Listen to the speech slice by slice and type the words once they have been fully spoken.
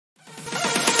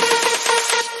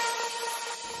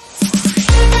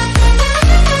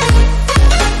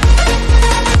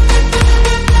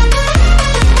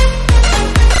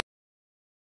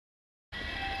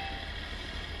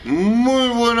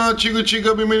buenas chicos y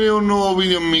chicas, bienvenidos a un nuevo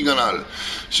vídeo en mi canal.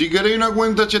 Si queréis una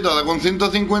cuenta chetada con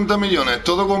 150 millones,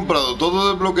 todo comprado, todo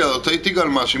desbloqueado, estadística al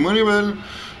máximo nivel,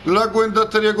 la cuenta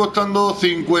estaría costando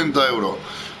 50 euros.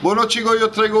 Bueno chicos, yo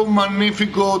os traigo un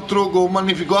magnífico truco, un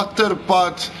magnífico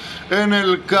Afterpatch en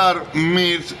el Car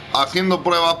Meet, haciendo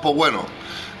pruebas. Pues bueno,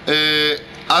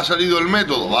 ha salido el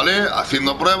método, ¿vale?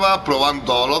 Haciendo pruebas, probando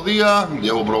todos los días,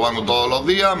 llevo probando todos los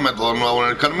días, métodos nuevos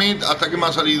en el Car Meet, hasta que me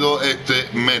ha salido este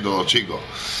método, chicos.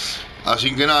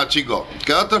 Así que nada, chicos,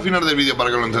 quedad hasta el final del vídeo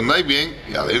para que lo entendáis bien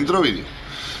y adentro vídeo.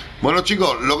 Bueno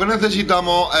chicos, lo que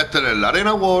necesitamos es tener la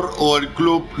Arena World o el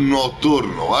Club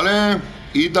Nocturno, ¿vale?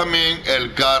 Y también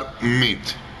el Car Meet.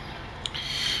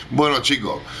 Bueno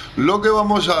chicos, lo que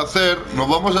vamos a hacer, nos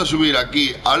vamos a subir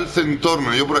aquí al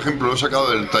centorno. Yo por ejemplo lo he sacado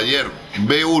del taller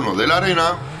B1 de la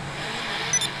arena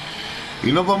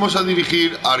y nos vamos a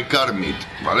dirigir al Car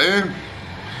Meet, ¿vale?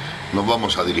 Nos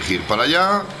vamos a dirigir para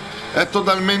allá. Es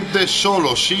totalmente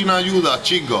solo, sin ayuda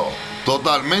chicos,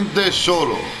 totalmente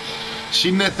solo,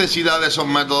 sin necesidad de esos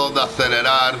métodos de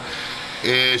acelerar,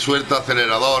 suelta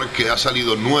acelerador que ha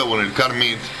salido nuevo en el Car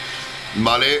Meet,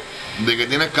 ¿vale? De que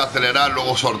tienes que acelerar,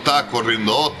 luego soltar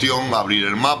corriendo option, abrir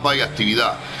el mapa y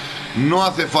actividad. No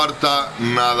hace falta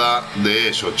nada de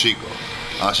eso chicos.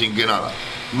 Así que nada,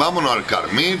 vámonos al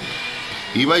Car Meet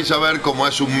y vais a ver cómo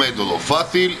es un método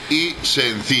fácil y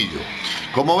sencillo.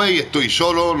 Como veis estoy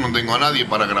solo, no tengo a nadie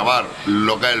para grabar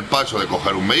lo que es el paso de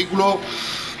coger un vehículo,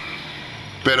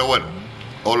 pero bueno,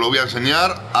 os lo voy a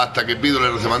enseñar. Hasta que pido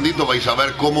el recemandito vais a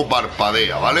ver cómo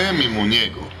parpadea, ¿vale? Mi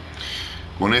muñeco.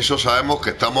 Con eso sabemos que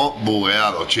estamos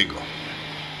bugueados, chicos.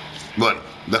 Bueno,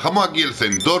 dejamos aquí el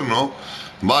centorno,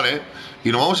 ¿vale? Y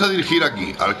nos vamos a dirigir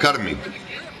aquí, al Car Meet,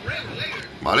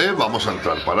 ¿vale? Vamos a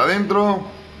entrar para adentro.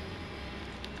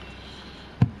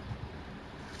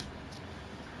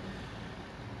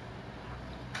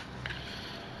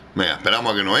 Venga,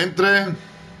 esperamos a que nos entre.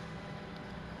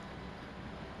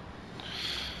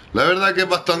 La verdad que es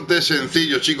bastante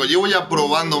sencillo, chicos. Llevo ya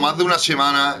probando más de una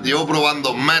semana, llevo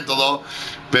probando métodos,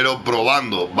 pero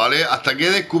probando, ¿vale? Hasta que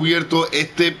he descubierto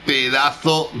este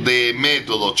pedazo de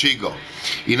método, chicos.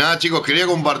 Y nada, chicos, quería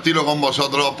compartirlo con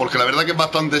vosotros porque la verdad que es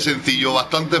bastante sencillo,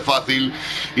 bastante fácil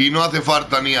y no hace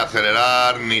falta ni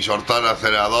acelerar, ni soltar el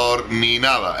acelerador, ni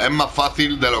nada. Es más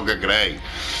fácil de lo que creéis.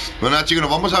 Bueno, nada, chicos,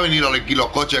 nos vamos a venir a elegir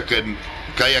los coches que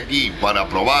hay aquí para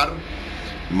probar,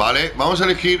 ¿vale? Vamos a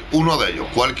elegir uno de ellos,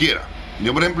 cualquiera.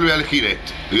 Yo por ejemplo voy a elegir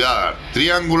este. Le voy a dar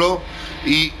triángulo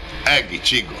y X,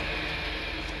 chicos,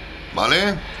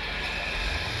 ¿vale?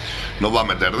 Nos va a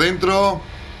meter dentro.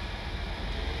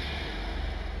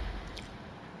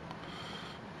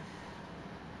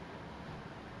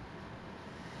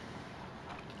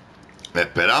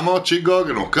 Esperamos, chicos,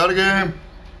 que nos cargue.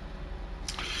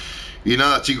 Y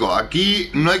nada, chicos, aquí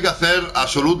no hay que hacer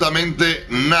absolutamente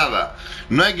nada.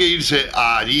 No hay que irse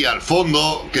allí al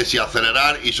fondo, que si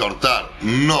acelerar y soltar.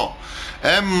 No,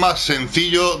 es más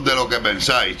sencillo de lo que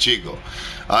pensáis, chicos.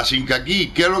 Así que aquí,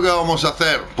 ¿qué es lo que vamos a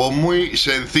hacer? Pues muy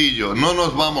sencillo, no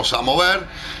nos vamos a mover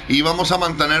y vamos a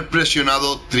mantener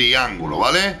presionado triángulo,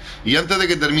 ¿vale? Y antes de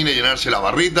que termine de llenarse la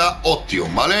barrita,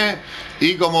 option, ¿vale?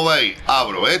 Y como veis,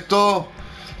 abro esto,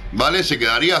 ¿vale? Se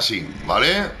quedaría así,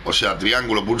 ¿vale? O sea,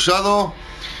 triángulo pulsado.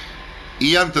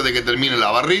 Y antes de que termine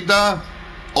la barrita,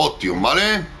 option,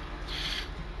 ¿vale?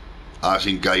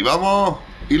 Así que ahí vamos.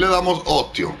 Y le damos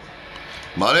option,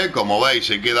 ¿vale? Como veis,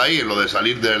 se queda ahí en lo de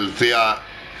salir del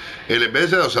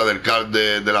CALPS, o sea,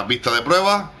 de la pista de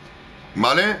prueba,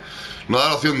 ¿vale? Nos da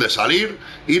la opción de salir.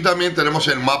 Y también tenemos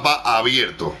el mapa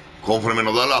abierto, conforme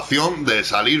nos da la opción de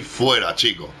salir fuera,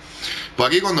 chicos. Pues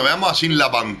aquí cuando veamos así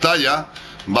la pantalla,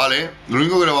 ¿vale? Lo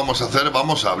único que le vamos a hacer,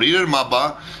 vamos a abrir el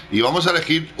mapa y vamos a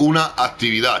elegir una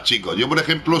actividad, chicos. Yo por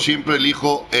ejemplo siempre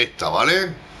elijo esta,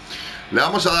 ¿vale? Le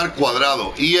vamos a dar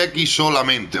cuadrado y X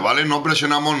solamente, ¿vale? No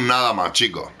presionamos nada más,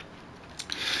 chicos.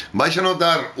 Vais a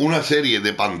notar una serie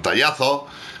de pantallazos.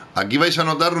 Aquí vais a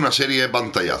notar una serie de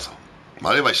pantallazos,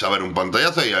 ¿vale? Vais a ver un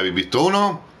pantallazo, ya habéis visto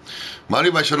uno, ¿vale?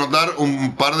 Y vais a notar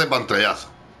un par de pantallazos.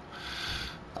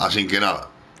 Así que nada,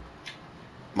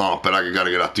 vamos a esperar a que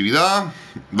cargue la actividad.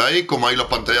 ¿Veis como ahí los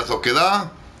pantallazos que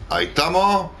da? Ahí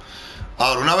estamos.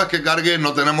 Ahora, una vez que cargue,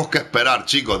 no tenemos que esperar,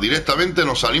 chicos. Directamente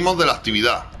nos salimos de la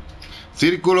actividad.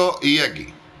 Círculo y X.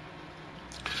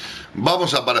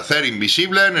 Vamos a aparecer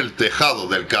invisible en el tejado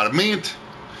del Car Meet.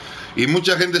 Y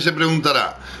mucha gente se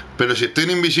preguntará, pero si estoy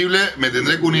en invisible, ¿me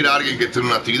tendré que unir a alguien que esté en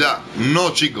una actividad?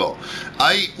 No, chicos.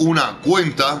 Hay una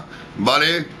cuenta,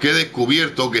 ¿vale? Que he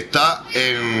descubierto que está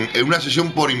en una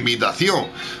sesión por invitación,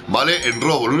 ¿vale? En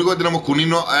robo. Lo único que tenemos que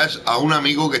unirnos es a un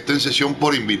amigo que esté en sesión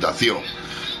por invitación,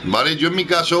 ¿vale? Yo en mi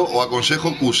caso os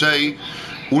aconsejo que uséis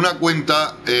una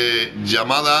cuenta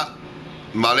llamada,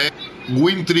 ¿vale?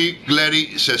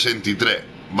 WinTreeClery63,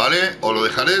 ¿vale? Os lo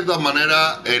dejaré de todas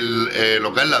maneras en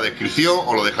lo que es la descripción,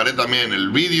 os lo dejaré también en el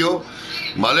vídeo,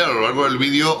 ¿vale? A lo largo del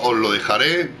vídeo os lo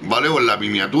dejaré, ¿vale? O en la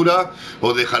miniatura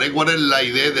os dejaré cuál es la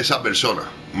ID de esa persona,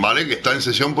 ¿vale? Que está en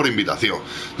sesión por invitación.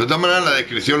 De todas maneras en la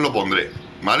descripción lo pondré,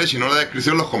 ¿vale? Si no, en la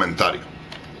descripción los comentarios.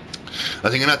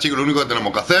 Así que nada, chicos, lo único que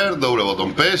tenemos que hacer, doble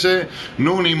botón PS,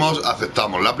 nos unimos,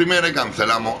 aceptamos la primera y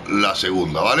cancelamos la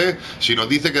segunda, ¿vale? Si nos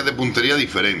dice que es de puntería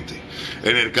diferente.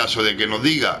 En el caso de que nos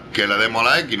diga que le demos a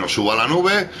la X y nos suba a la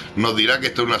nube, nos dirá que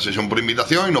esto es una sesión por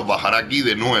invitación y nos bajará aquí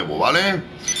de nuevo, ¿vale?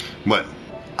 Bueno,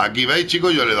 aquí veis,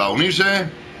 chicos, yo le he dado a unirse.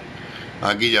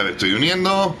 Aquí ya me estoy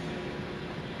uniendo,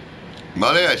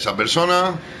 ¿vale? A esa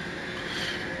persona.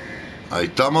 Ahí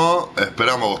estamos,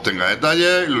 esperamos que os tenga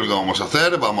detalles. Lo único que vamos a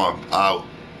hacer, vamos a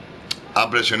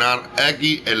presionar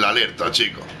X en la alerta,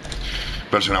 chicos.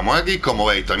 Presionamos X, como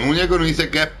veis, está mi muñeco y nos dice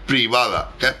que es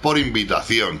privada, que es por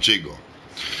invitación, chicos.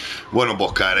 Bueno,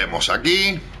 pues caeremos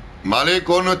aquí, ¿vale?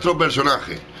 Con nuestro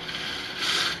personaje.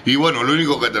 Y bueno, lo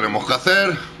único que tenemos que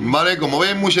hacer, ¿vale? Como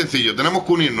veis, muy sencillo. Tenemos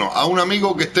que unirnos a un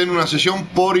amigo que esté en una sesión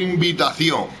por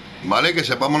invitación, ¿vale? Que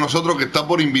sepamos nosotros que está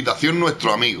por invitación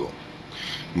nuestro amigo,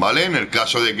 ¿vale? En el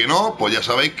caso de que no, pues ya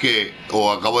sabéis que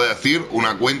os acabo de decir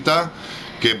una cuenta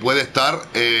que puede estar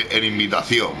en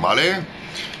invitación, ¿vale?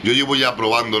 Yo llevo ya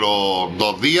probándolo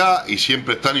 2 días y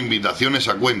siempre está en invitación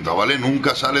esa cuenta, ¿vale?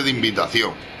 Nunca sale de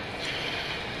invitación,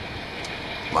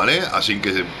 ¿vale? Así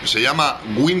que se llama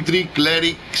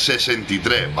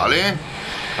WinTreeClery63, ¿vale?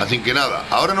 Así que nada,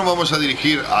 ahora nos vamos a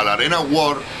dirigir a la Arena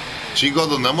World, chicos,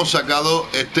 donde hemos sacado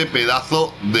este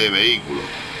pedazo de vehículo,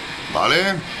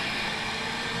 ¿vale?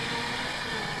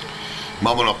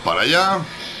 Vámonos para allá.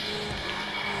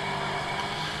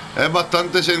 Es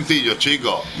bastante sencillo,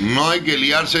 chicos. No hay que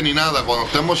liarse ni nada. Cuando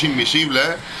estemos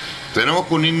invisibles, tenemos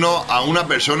que unirnos a una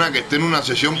persona que esté en una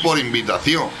sesión por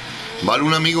invitación, ¿vale?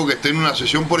 Un amigo que esté en una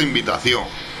sesión por invitación,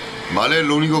 ¿vale? Es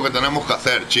lo único que tenemos que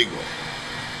hacer, chicos,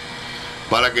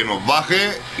 para que nos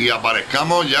baje y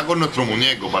aparezcamos ya con nuestro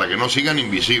muñeco, para que no sigan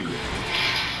invisibles.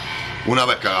 Una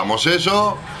vez que hagamos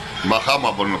eso,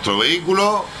 bajamos por nuestro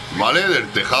vehículo, ¿vale? Del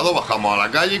tejado bajamos a la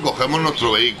calle y cogemos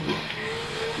nuestro vehículo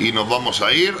y nos vamos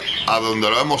a ir a donde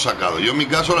lo hemos sacado. Yo en mi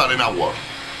caso la Arena World,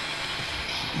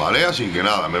 ¿vale? Así que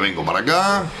nada, me vengo para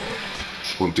acá,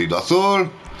 puntito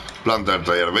azul, planta del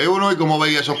taller B1 y como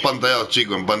veis esos pantallados,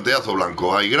 chicos, en pantallazo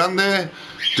blanco hay grandes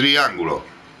triángulos.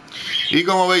 Y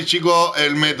como veis, chicos,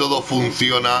 el método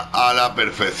funciona a la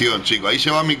perfección, chicos. Ahí se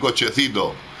va mi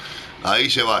cochecito, ahí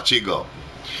se va, chicos.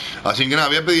 Así que nada,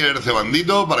 voy a pedir el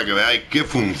cebandito para que veáis que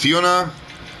funciona,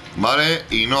 ¿vale?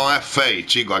 Y no es fake,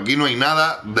 chicos, aquí no hay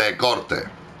nada de corte.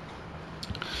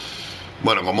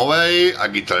 Bueno, como veis,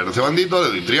 aquí está el cebandito, le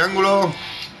doy triángulo.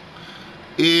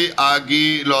 Y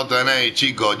aquí lo tenéis,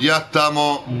 chicos, ya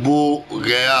estamos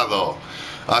bugueados.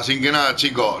 Así que nada,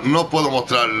 chicos, no os puedo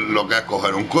mostrar lo que es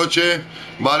coger un coche,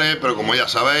 ¿vale? Pero como ya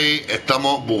sabéis,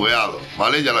 estamos bugueados,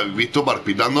 ¿vale? Ya lo habéis visto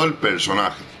palpitando el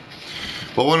personaje.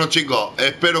 Pues bueno, chicos,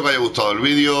 espero que haya gustado el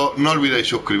vídeo. No olvidéis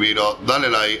suscribiros, darle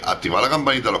like, activar la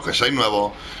campanita a los que seáis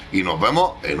nuevos y nos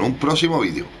vemos en un próximo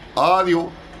vídeo. Adiós.